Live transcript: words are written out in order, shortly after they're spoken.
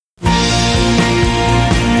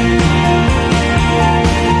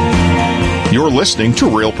listening to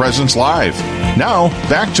Real Presence Live. Now,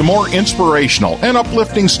 back to more inspirational and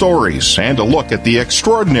uplifting stories and a look at the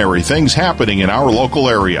extraordinary things happening in our local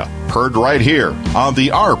area. Heard right here on the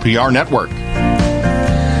RPR Network.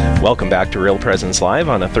 Welcome back to Real Presence Live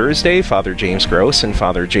on a Thursday. Father James Gross and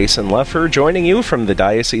Father Jason Leffer joining you from the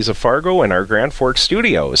Diocese of Fargo in our Grand Forks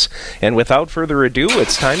studios. And without further ado,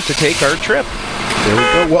 it's time to take our trip. There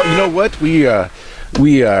we go. Well, you know what?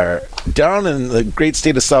 We are down in the great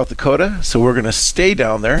state of South Dakota, so we're going to stay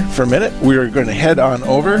down there for a minute. We're going to head on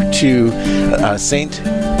over to St.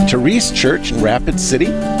 Therese Church in Rapid City.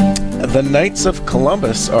 The Knights of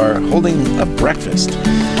Columbus are holding a breakfast.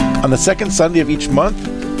 On the second Sunday of each month,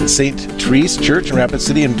 St. Therese Church in Rapid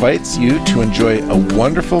City invites you to enjoy a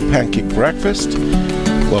wonderful pancake breakfast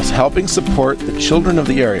whilst helping support the children of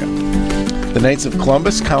the area. The Knights of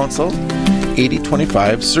Columbus Council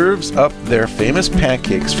 8025 serves up their famous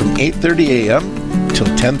pancakes from 8:30 a.m. till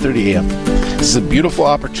 10:30 a.m. This is a beautiful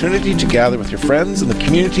opportunity to gather with your friends in the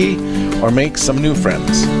community or make some new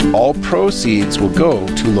friends. All proceeds will go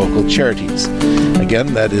to local charities.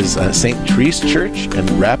 Again, that is St. Therese Church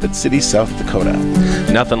in Rapid City, South Dakota.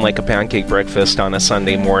 Nothing like a pancake breakfast on a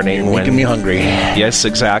Sunday morning. You're making me hungry. Yes,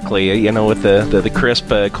 exactly. You know, with the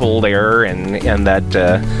crisp, cold air and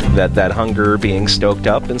that hunger being stoked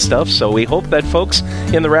up and stuff. So we hope that folks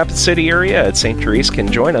in the Rapid City area at St. Therese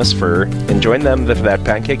can join us for enjoying them that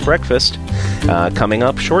pancake breakfast coming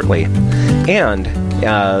up shortly. And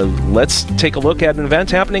let's take a look at an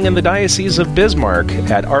event happening in the Diocese of Bismarck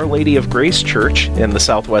at Our Lady of Grace Church in the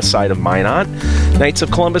southwest side of Minot. Knights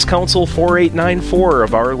of Columbus Council 4894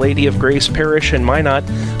 of Our Lady of Grace Parish in Minot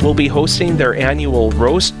will be hosting their annual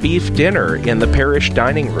roast beef dinner in the parish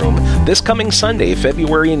dining room this coming Sunday,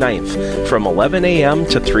 February 9th, from 11 a.m.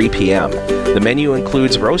 to 3 p.m. The menu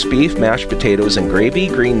includes roast beef, mashed potatoes and gravy,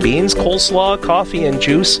 green beans, coleslaw, coffee and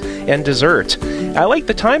juice, and dessert. I like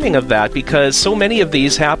the timing of that because so many of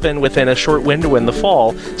these happen within a short window in the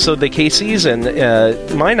fall. So the KCs and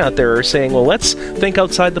Minot there are saying, well, let's think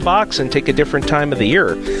outside the box and take a different time of the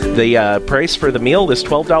year. The price for the meal is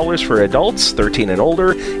 $12 for adults, 13 and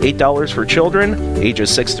older, $8 for children,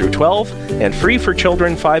 ages 6 through 12, and free for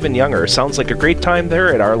children 5 and younger. Sounds like a great time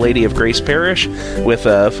there at Our Lady of Grace Parish with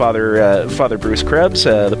Father Bruce Krebs,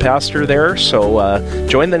 the pastor there. So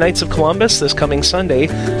join the Knights of Columbus this coming Sunday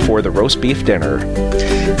for the roast beef dinner.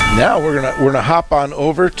 Now we're gonna hop on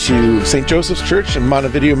over to St. Joseph's Church in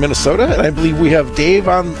Montevideo, Minnesota, and I believe we have Dave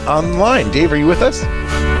online. Dave, are you with us?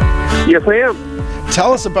 Yes, I am.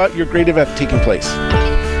 Tell us about your great event taking place.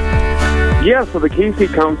 Yeah, so the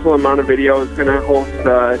KC Council in Montevideo is going to host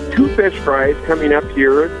 2 fish fries coming up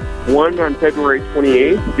here, one on February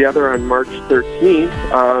 28th, the other on March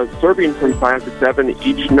 13th, serving from 5 to 7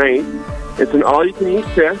 each night. It's an all-you-can-eat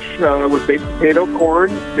fish with baked potato, corn,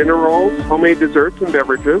 dinner rolls, homemade desserts, and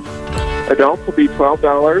beverages. Adults will be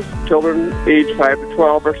 $12. Children age 5 to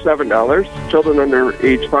 12 are $7. Children under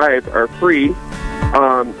age 5 are free.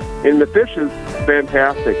 And the fish is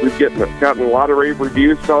fantastic. We've gotten a lot of rave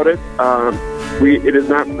reviews about it. It is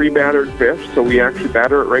not pre-battered fish, so we actually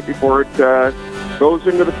batter it right before it goes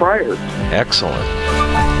into the fryers. Excellent.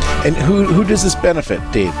 And who does this benefit,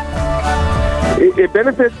 Dave? It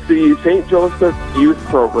benefits the St. Joseph youth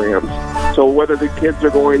programs. So whether the kids are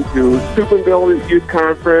going to Steubenville Youth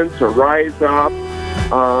Conference or Rise Up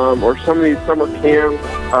or some of these summer camps,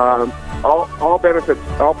 all benefits,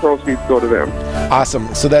 all proceeds go to them.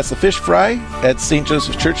 Awesome. So that's the fish fry at St.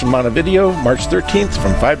 Joseph's Church in Montevideo, March 13th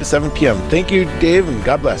from 5 to 7 p.m. Thank you, Dave, and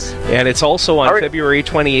God bless. And it's also on February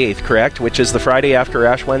 28th, correct? Which is the Friday after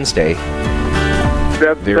Ash Wednesday.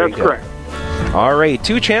 That's correct. All right,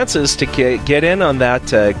 2 chances to get in on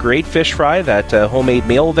that great fish fry, that homemade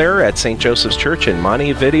meal there at St. Joseph's Church in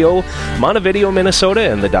Montevideo,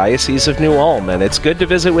 Minnesota, in the Diocese of New Ulm. And it's good to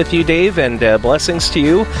visit with you, Dave, and blessings to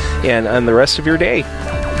you and the rest of your day.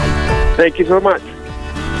 Thank you so much.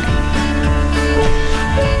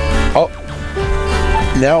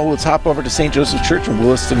 Now let's hop over to St. Joseph's Church in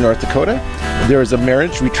Williston, North Dakota. There is a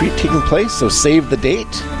marriage retreat taking place, so save the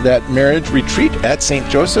date. That marriage retreat at St.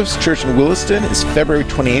 Joseph's Church in Williston is February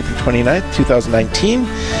 28th and 29th, 2019.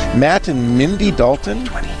 Matt and Mindy Dalton.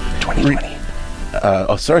 2020.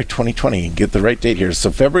 Get the right date here.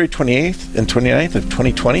 So February 28th and 29th of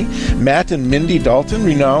 2020. Matt and Mindy Dalton,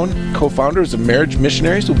 renowned co-founders of Marriage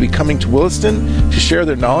Missionaries, will be coming to Williston to share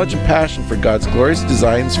their knowledge and passion for God's glorious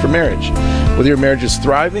designs for marriage. Whether your marriage is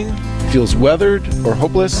thriving, feels weathered, or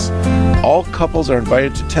hopeless, all couples are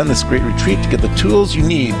invited to attend this great retreat to get the tools you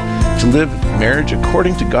need to live marriage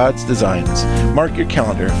according to God's designs. Mark your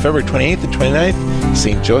calendar, February 28th and 29th,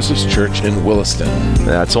 St. Joseph's Church in Williston.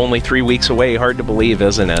 That's only 3 weeks away. Hard to believe,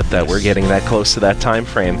 isn't it, that we're getting that close to that time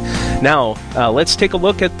frame. Now, let's take a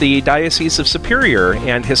look at the Diocese of Superior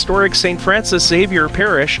and historic St. Francis Xavier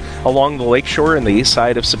Parish along the lakeshore in the east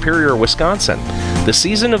side of Superior, Wisconsin. The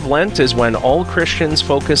season of Lent is when all Christians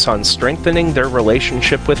focus on strengthening their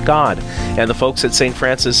relationship with God, and the folks at St.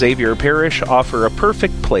 Francis Xavier Parish offer a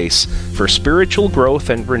perfect place for spiritual growth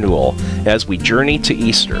and renewal as we journey to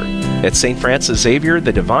Easter. At St. Francis Xavier,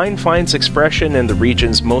 the divine finds expression in the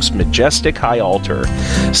region's most majestic high altar.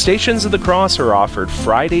 Stations of the Cross are offered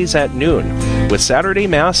Fridays at noon, with Saturday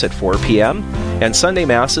Mass at 4 p.m. and Sunday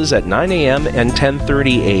Masses at 9 a.m. and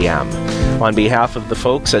 10:30 a.m. On behalf of the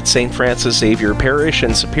folks at St. Francis Xavier Parish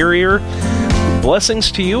in Superior,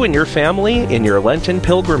 blessings to you and your family in your Lenten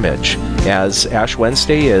pilgrimage, as Ash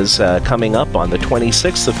Wednesday is coming up on the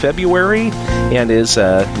 26th of February and is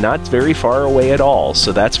not very far away at all.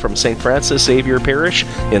 So that's from St. Francis Xavier Parish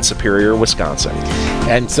in Superior, Wisconsin.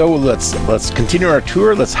 And so let's continue our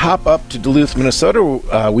tour. Let's hop up to Duluth,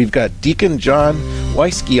 Minnesota. We've got Deacon John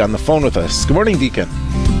Weisky on the phone with us. Good morning, Deacon.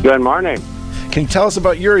 Good morning. Can you tell us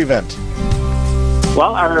about your event?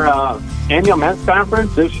 Well, our annual men's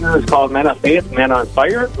conference this year is called Men of Faith, Men on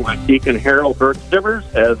Fire, with Deacon Harold Burke-Stivers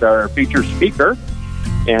as our featured speaker.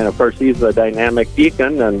 And, of course, he's a dynamic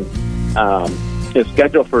deacon, and is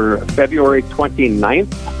scheduled for February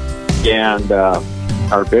 29th. And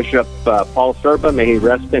our Bishop, Paul Serba, may he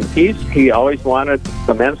rest in peace, he always wanted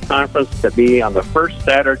the men's conference to be on the first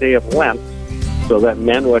Saturday of Lent so that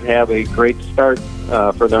men would have a great start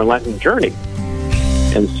for their Lenten journey.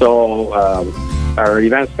 And so our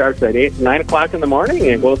event starts at 9 o'clock in the morning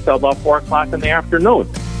and goes till about 4 o'clock in the afternoon.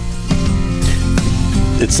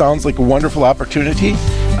 It sounds like a wonderful opportunity.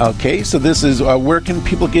 Okay, so this is, where can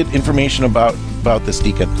people get information about this,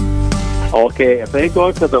 Deacon? Okay, if they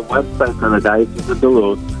go to the website for the Diocese of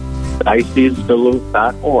Duluth,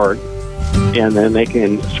 dioceseduluth.org, and then they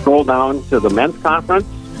can scroll down to the men's conference,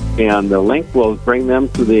 and the link will bring them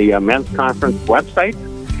to the men's conference website.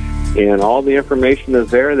 And all the information is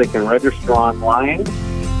there. They can register online.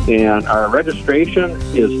 And our registration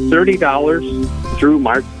is $30 through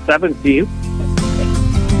March 17th.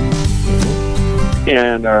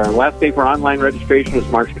 And our last day for online registration is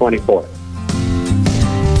March 24th.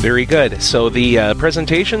 Very good. So the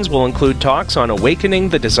presentations will include talks on awakening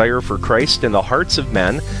the desire for Christ in the hearts of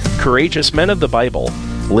men, courageous men of the Bible,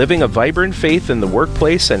 living a vibrant faith in the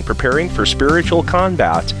workplace, and preparing for spiritual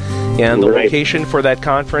combat. And the location for that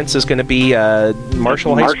conference is going to be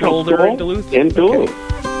Marshall High School there in Duluth? In Duluth.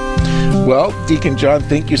 Okay. Well, Deacon John,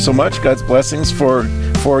 thank you so much. God's blessings for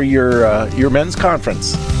your men's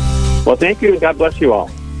conference. Well, thank you, and God bless you all.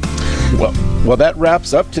 Well, that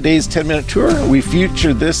wraps up today's 10-minute tour. We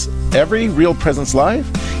feature this every Real Presence Live.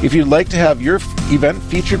 If you'd like to have your event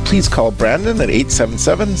featured, please call Brandon at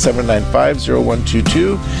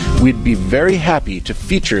 877-795-0122. We'd be very happy to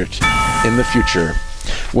feature it in the future.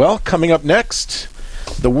 Well, coming up next,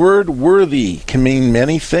 the word worthy can mean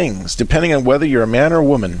many things, depending on whether you're a man or a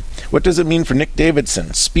woman. What does it mean for Nick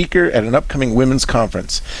Davidson, speaker at an upcoming women's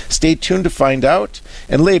conference? Stay tuned to find out.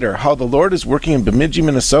 And later, how the Lord is working in Bemidji,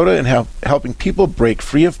 Minnesota, and helping people break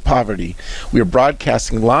free of poverty. We are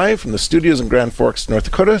broadcasting live from the studios in Grand Forks, North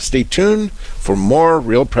Dakota. Stay tuned for more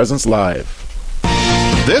Real Presence Live.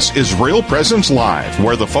 This is Real Presence Live,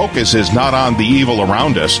 where the focus is not on the evil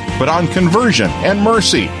around us, but on conversion and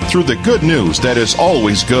mercy through the good news that is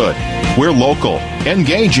always good. We're local,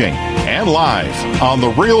 engaging, and live on the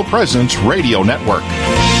Real Presence Radio Network.